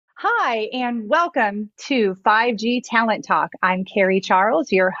Hi, and welcome to 5G Talent Talk. I'm Carrie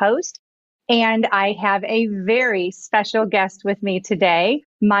Charles, your host, and I have a very special guest with me today,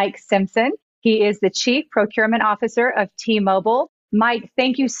 Mike Simpson. He is the Chief Procurement Officer of T-Mobile. Mike,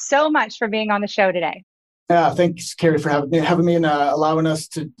 thank you so much for being on the show today. Yeah, thanks, Carrie, for having me and allowing us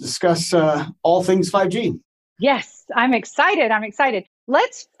to discuss all things 5G. Yes, I'm excited.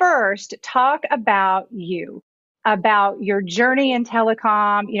 Let's first talk about you, about your journey in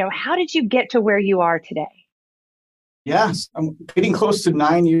telecom. How did you get to where you are today? Yes, I'm getting close to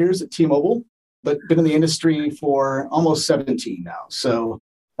 9 years at T-Mobile, but been in the industry for almost 17 now. So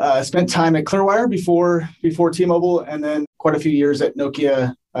I spent time at Clearwire before T-Mobile, and then quite a few years at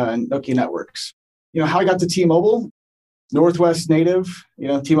Nokia Networks. How I got to T-Mobile, Northwest native.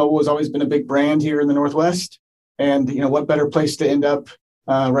 T-Mobile has always been a big brand here in the Northwest. And, what better place to end up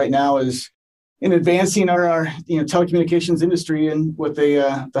right now is in advancing our telecommunications industry and with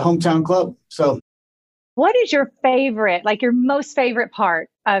the hometown club. So what is your favorite, like your most favorite part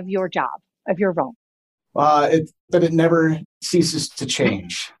of your job, of your role? It never ceases to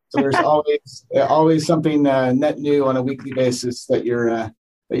change. So there's always something net new on a weekly basis that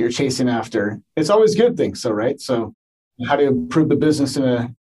you're chasing after. It's always good things, so right. So how to improve the business in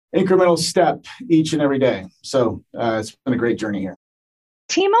a incremental step each and every day. So it's been a great journey here.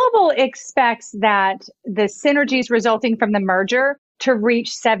 T-Mobile expects that the synergies resulting from the merger to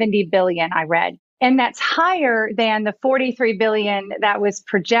reach 70 billion, I read, and that's higher than the 43 billion that was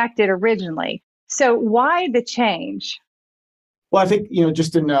projected originally. So why the change? Well, I think,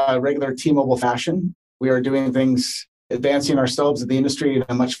 just in regular T-Mobile fashion, we are doing things, advancing ourselves in the industry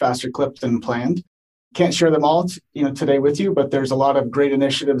at a much faster clip than planned. Can't share them all, today with you, but there's a lot of great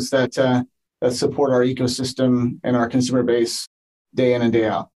initiatives that support our ecosystem and our consumer base day in and day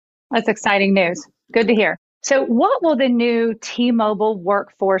out. That's exciting news. Good to hear. So what will the new T-Mobile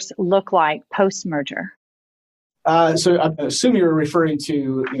workforce look like post-merger? So I assume you're referring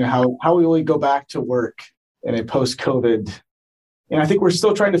to, how we will go back to work in a post-COVID. And I think we're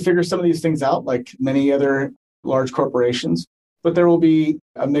still trying to figure some of these things out, like many other large corporations. But there will be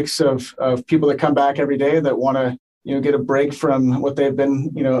a mix of people that come back every day that want to, get a break from what they've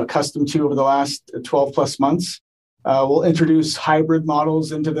been, accustomed to over the last 12 plus months. We'll introduce hybrid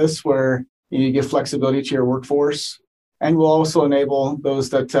models into this where you give flexibility to your workforce. And we'll also enable those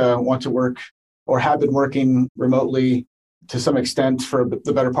that want to work or have been working remotely to some extent for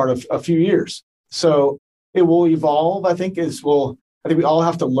the better part of a few years. So it will evolve, I think, I think we all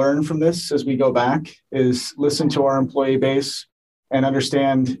have to learn from this as we go back, is listen to our employee base and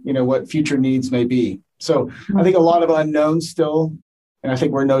understand, what future needs may be. So I think a lot of unknowns still, and I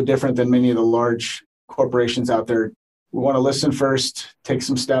think we're no different than many of the large corporations out there. We want to listen first, take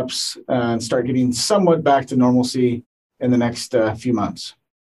some steps, and start getting somewhat back to normalcy in the next few months.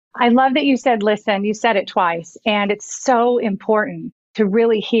 I love that you said listen. You said it twice, and it's so important to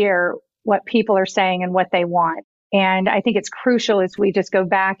really hear what people are saying and what they want. And I think it's crucial as we just go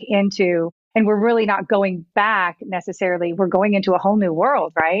back into, and we're really not going back necessarily, we're going into a whole new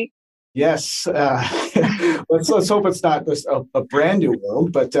world, right? Yes. Let's hope it's not just a brand new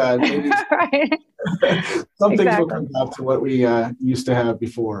world, but maybe right. some things will come back to what we used to have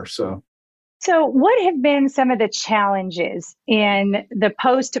before. So what have been some of the challenges in the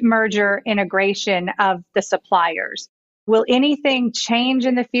post-merger integration of the suppliers? Will anything change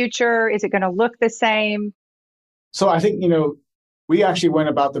in the future? Is it going to look the same? So I think, we actually went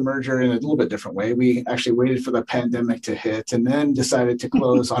about the merger in a little bit different way. We actually waited for the pandemic to hit and then decided to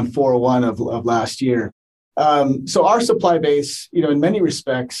close on 4/1 of last year. So our supply base, in many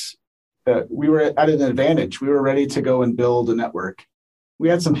respects, we were at an advantage. We were ready to go and build a network. We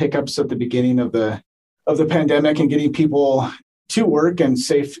had some hiccups at the beginning of the pandemic and getting people to work and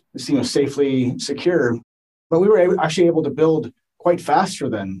safely secure. But we were actually able to build quite faster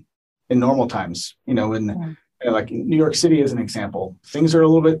than in normal times, like New York City as an example. Things are a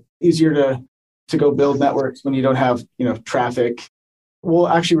little bit easier to go build networks when you don't have, traffic. We'll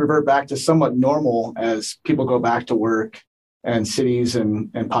actually revert back to somewhat normal as people go back to work and cities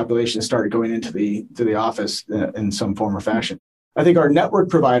and populations start going into the office in some form or fashion. I think our network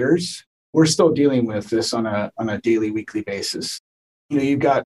providers, we're still dealing with this on a daily, weekly basis. You've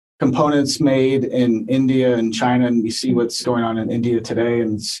got components made in India and China, and we see what's going on in India today,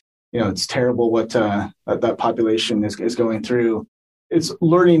 and it's terrible what that population is going through. It's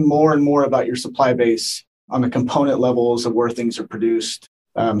learning more and more about your supply base on the component levels of where things are produced.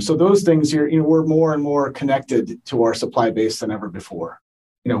 So those things, we're more and more connected to our supply base than ever before.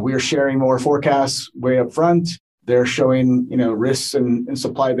 We're sharing more forecasts way up front. They're showing, risks in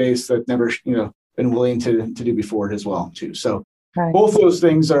supply base that never, been willing to do before as well too. So Right. both those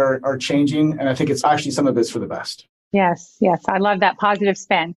things are changing. And I think it's actually some of it's for the best. Yes. Yes. I love that positive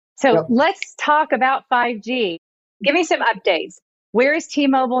spin. So Yep. let's talk about 5G. Give me some updates. Where is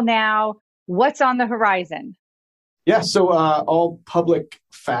T-Mobile now? What's on the horizon? Yeah. So all public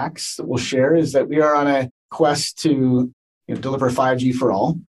facts that we'll share is that we are on a quest to deliver 5G for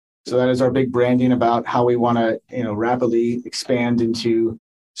all. So that is our big branding about how we want to rapidly expand into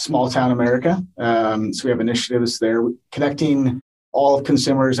small town America. So we have initiatives there connecting all of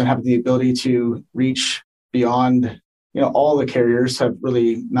consumers and have the ability to reach beyond. All the carriers have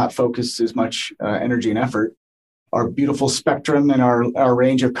really not focused as much energy and effort. Our beautiful spectrum and our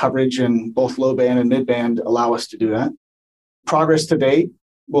range of coverage in both low band and mid band allow us to do that. Progress to date,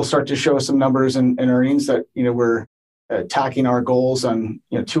 we'll start to show some numbers and earnings that we're attacking our goals on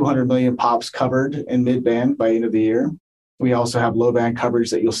 200 million pops covered in mid band by end of the year. We also have low band coverage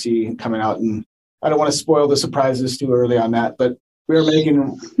that you'll see coming out, and I don't want to spoil the surprises too early on that, but we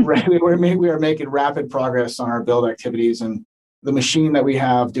are making rapid progress on our build activities, and the machine that we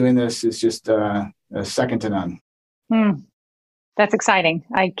have doing this is just second to none. That's exciting.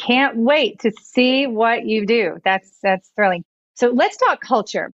 I can't wait to see what you do. That's thrilling. So let's talk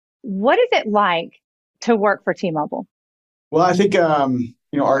culture. What is it like to work for T-Mobile? Well, I think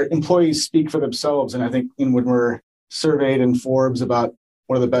our employees speak for themselves, and I think when we're surveyed in Forbes about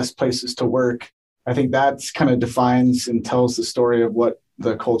one of the best places to work, I think that's kind of defines and tells the story of what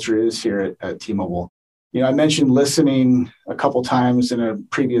the culture is here at T-Mobile. I mentioned listening a couple times in a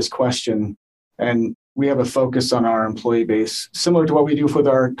previous question, and we have a focus on our employee base, similar to what we do with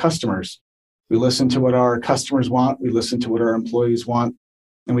our customers. We listen to what our customers want, we listen to what our employees want,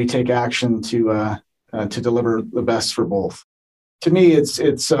 and we take action to deliver the best for both. To me, it's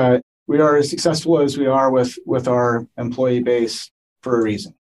we are as successful as we are with our employee base for a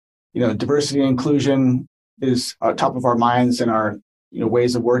reason. Diversity and inclusion is top of our minds and our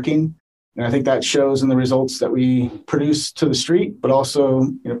ways of working. And I think that shows in the results that we produce to the street, but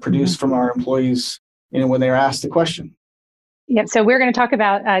also produce from our employees when they're asked the question. Yep. So we're going to talk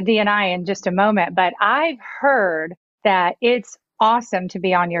about D&I in just a moment, but I've heard that it's awesome to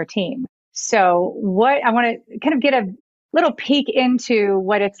be on your team. So what I want to kind of get a little peek into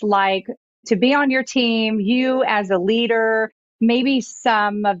what it's like to be on your team, you as a leader, maybe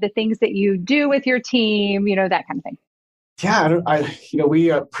some of the things that you do with your team, that kind of thing. Yeah,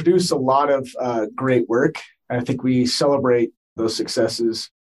 we produce a lot of great work. I think we celebrate those successes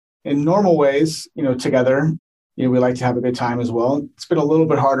in normal ways, together. We like to have a good time as well. It's been a little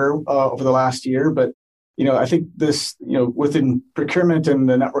bit harder over the last year, but I think this, within procurement and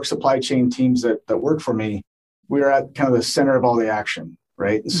the network supply chain teams that work for me, we are at kind of the center of all the action,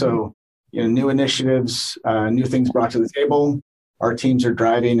 right? And so, new initiatives, new things brought to the table, our teams are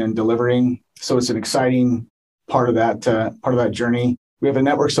driving and delivering. So it's an exciting part of that journey. We have a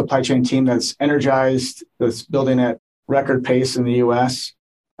network supply chain team that's energized, that's building at record pace in the U.S.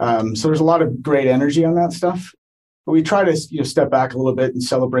 So there's a lot of great energy on that stuff. But we try to step back a little bit and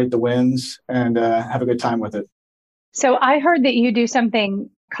celebrate the wins and have a good time with it. So I heard that you do something,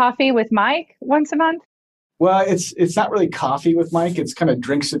 coffee with Mike, once a month. Well, it's not really coffee with Mike. It's kind of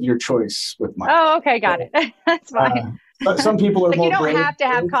drinks of your choice with Mike. Oh, okay, got it. That's fine. But some people are like more. You don't have to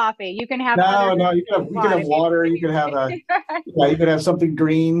have coffee. You can have no. You can have water. You can have you can have something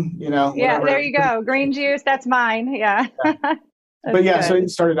green. Yeah, whatever. There you go. Green juice. That's mine. Yeah. But yeah, so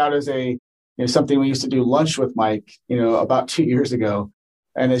it started out as something we used to do lunch with Mike. About 2 years ago,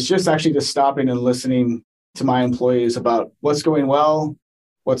 and it's just actually just stopping and listening to my employees about what's going well,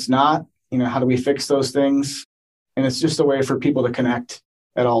 what's not. How do we fix those things? And it's just a way for people to connect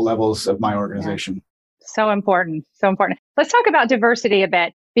at all levels of my organization. Yeah. So important. So important. Let's talk about diversity a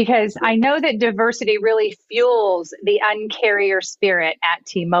bit, because I know that diversity really fuels the uncarrier spirit at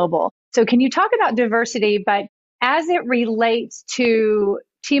T-Mobile. So can you talk about diversity, but as it relates to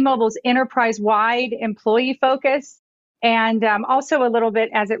T-Mobile's enterprise-wide employee focus, and also a little bit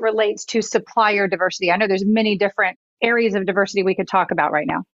as it relates to supplier diversity? I know there's many different areas of diversity we could talk about right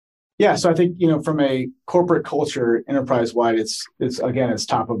now. Yeah, so I think, from a corporate culture, enterprise-wide, it's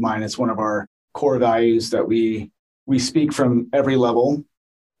top of mind. It's one of our core values that we speak from every level,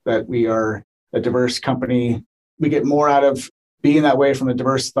 that we are a diverse company. We get more out of being that way from a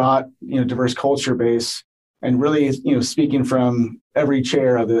diverse thought, diverse culture base, and really, speaking from every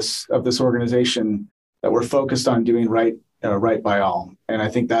chair of this organization, that we're focused on doing right by all. And I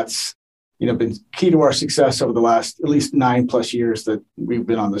think that's been key to our success over the last at least 9+ years that we've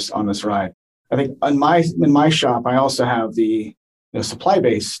been on this ride. I think in my shop, I also have the supply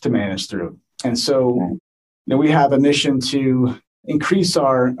base to manage through. And so, we have a mission to increase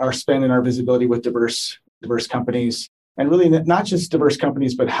our spend and our visibility with diverse companies. and really not just diverse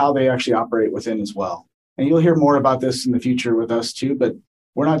companies, but how they actually operate within as well. And you'll hear more about this in the future with us too, but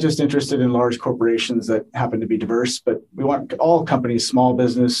we're not just interested in large corporations that happen to be diverse, but we want all companies, small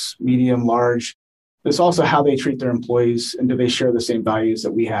business, medium, large. It's also how they treat their employees, and do they share the same values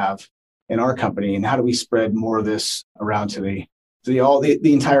that we have in our company, and how do we spread more of this around to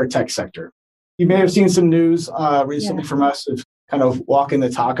the entire tech sector. You may have seen some news recently from us of kind of walking the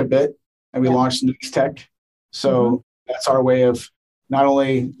talk a bit, and we launched Next Tech. So that's our way of not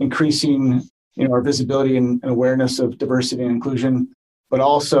only increasing our visibility and awareness of diversity and inclusion, but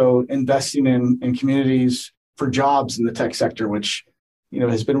also investing in communities for jobs in the tech sector, which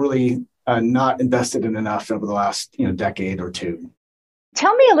has been really not invested in enough over the last decade or two.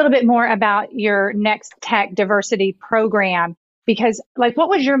 Tell me a little bit more about your Next Tech diversity program, because what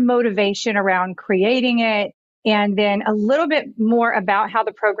was your motivation around creating it? And then a little bit more about how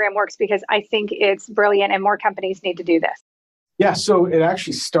the program works, because I think it's brilliant and more companies need to do this. Yeah, so it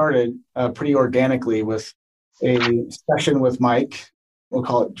actually started pretty organically with a session with Mike. We'll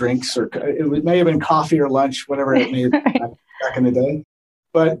call it drinks, or it may have been coffee or lunch, whatever it may have been back in the day.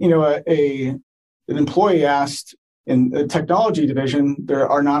 But an employee asked, in the technology division, there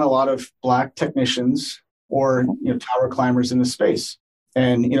are not a lot of Black technicians or tower climbers in the space,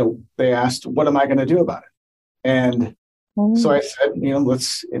 and they asked, "What am I going to do about it?" And so I said,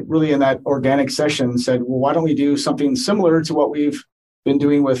 let's really in that organic session said, well, why don't we do something similar to what we've been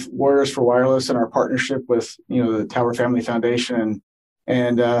doing with Warriors for Wireless and our partnership with the Tower Family Foundation,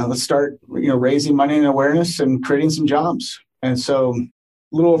 and let's start raising money and awareness and creating some jobs. And so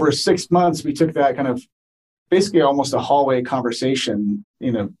a little over 6 months, we took that kind of basically almost a hallway conversation,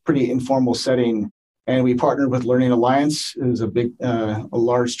 pretty informal setting. And we partnered with Learning Alliance, who's a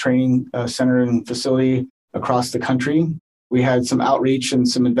large training center and facility across the country. We had some outreach and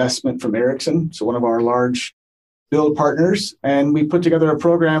some investment from Ericsson, so one of our large build partners. And we put together a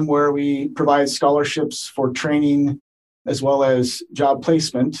program where we provide scholarships for training as well as job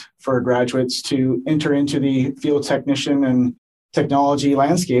placement for graduates to enter into the field technician and technology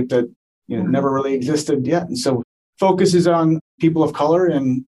landscape that never really existed yet. And so focuses on people of color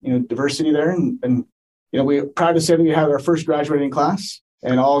and diversity there. And we're proud to say that we had our first graduating class,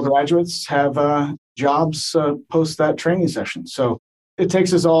 and all graduates have jobs post that training session. So it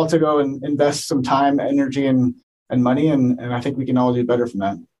takes us all to go and invest some time, energy, and money. And I think we can all do better from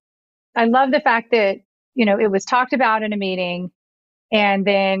that. I love the fact that, it was talked about in a meeting, and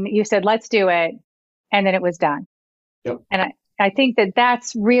then you said, let's do it. And then it was done. Yep. And I think that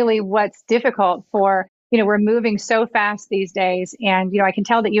that's really what's difficult for, we're moving so fast these days. And, I can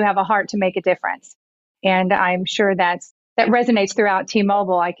tell that you have a heart to make a difference. And I'm sure that resonates throughout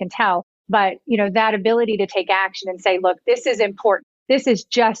T-Mobile, I can tell. But, that ability to take action and say, look, this is important. This is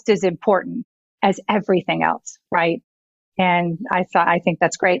just as important as everything else, right? And I think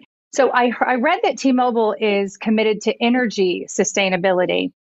that's great. So I read that T-Mobile is committed to energy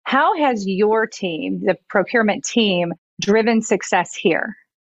sustainability. How has your team, the procurement team, driven success here?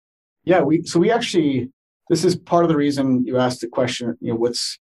 Yeah, we actually, this is part of the reason you asked the question,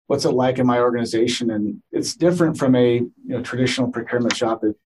 what's it like in my organization? And it's different from a traditional procurement shop.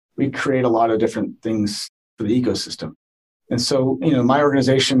 We create a lot of different things for the ecosystem. And so, my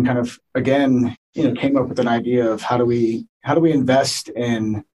organization kind of, again, came up with an idea of how do we invest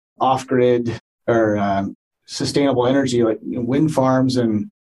in off-grid or sustainable energy, like wind farms and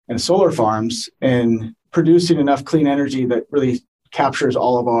solar farms, and producing enough clean energy that really captures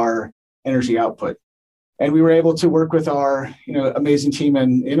all of our energy output. And we were able to work with our amazing team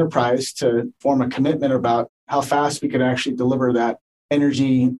in enterprise to form a commitment about how fast we could actually deliver that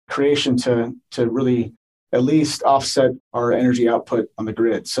energy creation to really at least offset our energy output on the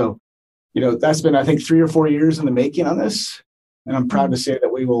grid. So, that's been, I think, 3 or 4 years in the making on this. And I'm proud to say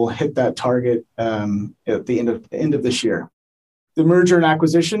that we will hit that target at the end of this year. The merger and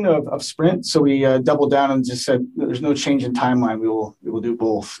acquisition of Sprint. So we doubled down and just said there's no change in timeline. We will do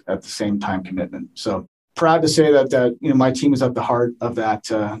both at the same time commitment. So proud to say that my team is at the heart of that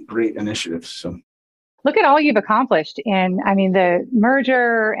great initiative. So look at all you've accomplished in, the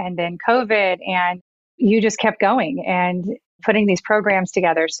merger and then COVID, and you just kept going and putting these programs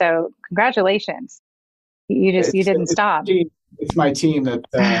together. So congratulations. You didn't stop. It's my team that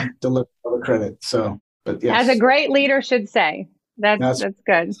delivers all the credit. So, but yes. As a great leader should say. That's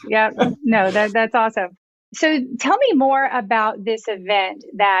good. Yeah. No, that's awesome. So tell me more about this event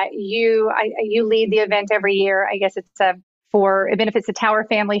that you lead the event every year. I guess it benefits the Tower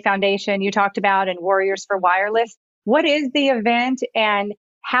Family Foundation you talked about, and Warriors for Wireless. What is the event, and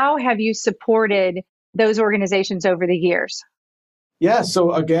how have you supported those organizations over the years? Yeah.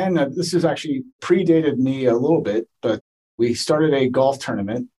 So again, this has actually predated me a little bit, but we started a golf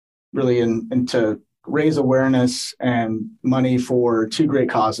tournament really to raise awareness and money for two great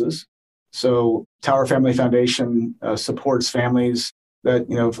causes. So Tower Family Foundation supports families that,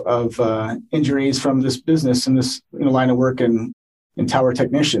 of injuries from this business and this line of work in tower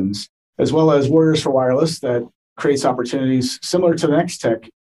technicians, as well as Warriors for Wireless that creates opportunities similar to the Next Tech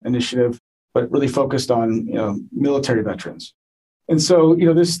initiative, but really focused on, military veterans. And so,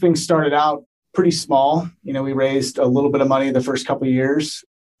 this thing started out pretty small. We raised a little bit of money the first couple of years,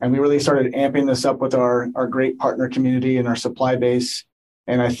 and we really started amping this up with our great partner community and our supply base.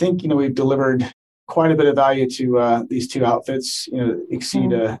 And I think, we've delivered quite a bit of value to these two outfits, exceed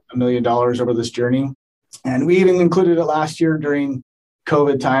 $1 million over this journey. And we even included it last year during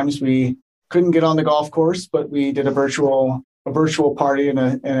COVID times. We couldn't get on the golf course, but we did a virtual party and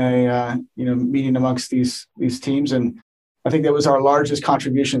a meeting amongst these teams. And I think that was our largest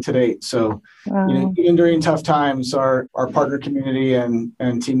contribution to date. So, even during tough times, our partner community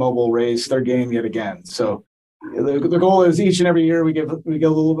and T-Mobile raised their game yet again. So the goal is each and every year we get a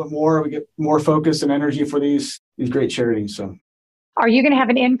little bit more, we get more focus and energy for these great charities. So, are you going to have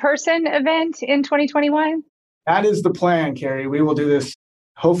an in-person event in 2021? That is the plan, Carrie. We will do this.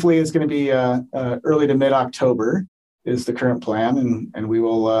 Hopefully, it's going to be early to mid-October is the current plan, and we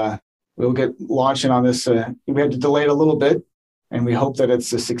will. We'll get launching on this. We had to delay it a little bit, and we hope that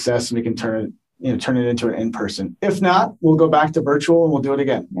it's a success and we can turn it into an in-person. If not, we'll go back to virtual and we'll do it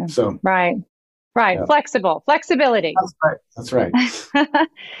again. Yeah. So right. Yeah. Flexibility. That's right.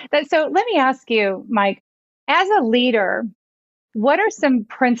 So let me ask you, Mike, as a leader, what are some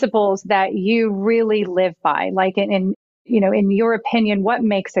principles that you really live by? Like in your opinion, what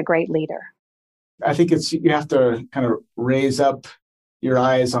makes a great leader? I think you have to kind of raise up your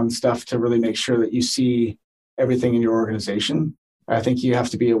eyes on stuff to really make sure that you see everything in your organization. I think you have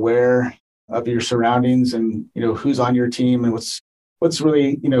to be aware of your surroundings and, who's on your team and what's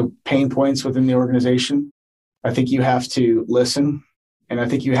really, pain points within the organization. I think you have to listen, and I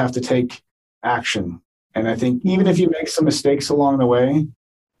think you have to take action. And I think even if you make some mistakes along the way,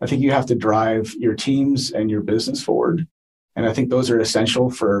 I think you have to drive your teams and your business forward. And I think those are essential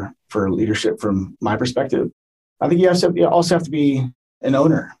for leadership from my perspective. I think you also have to be an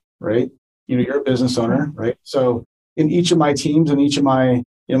owner, right? You're a business owner, right? So in each of my teams and each of my,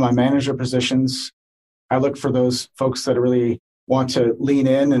 my manager positions, I look for those folks that really want to lean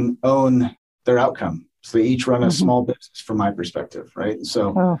in and own their outcome. So they each run a small business from my perspective, right? And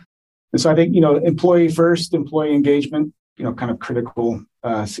so I think, employee first, employee engagement, kind of critical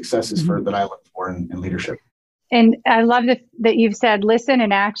successes that I look for in leadership. And I love that you've said listen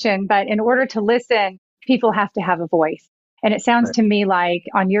and action, but in order to listen, people have to have a voice. And it sounds to me like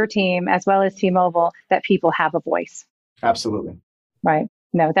on your team, as well as T-Mobile, that people have a voice. Absolutely. Right.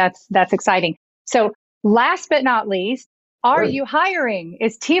 No, that's exciting. So last but not least, are you hiring?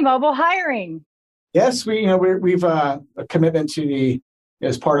 Is T-Mobile hiring? Yes, we've a commitment to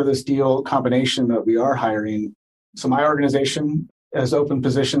as part of this deal combination that we are hiring. So my organization has open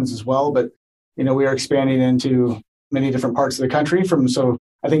positions as well, but we are expanding into many different parts of the country. So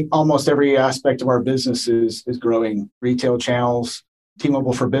I think almost every aspect of our business is growing. Retail channels,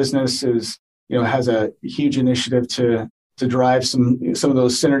 T-Mobile for Business has a huge initiative to drive some of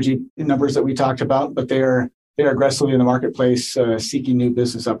those synergy numbers that we talked about, but they are aggressively in the marketplace seeking new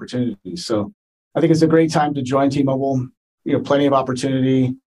business opportunities. So I think it's a great time to join T-Mobile. Plenty of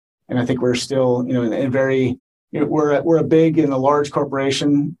opportunity, and I think we're still in very we're a big and a large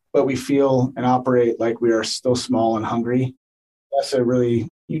corporation, but we feel and operate like we are still small and hungry. That's a really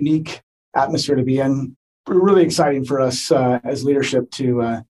unique atmosphere to be in. Really exciting for us as leadership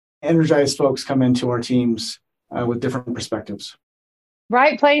to energize folks come into our teams with different perspectives.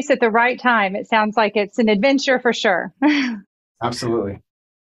 Right place at the right time. It sounds like it's an adventure for sure. Absolutely.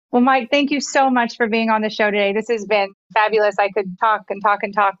 Well, Mike, thank you so much for being on the show today. This has been fabulous. I could talk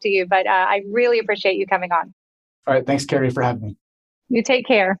to you, but I really appreciate you coming on. All right. Thanks, Carrie, for having me. You take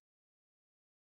care.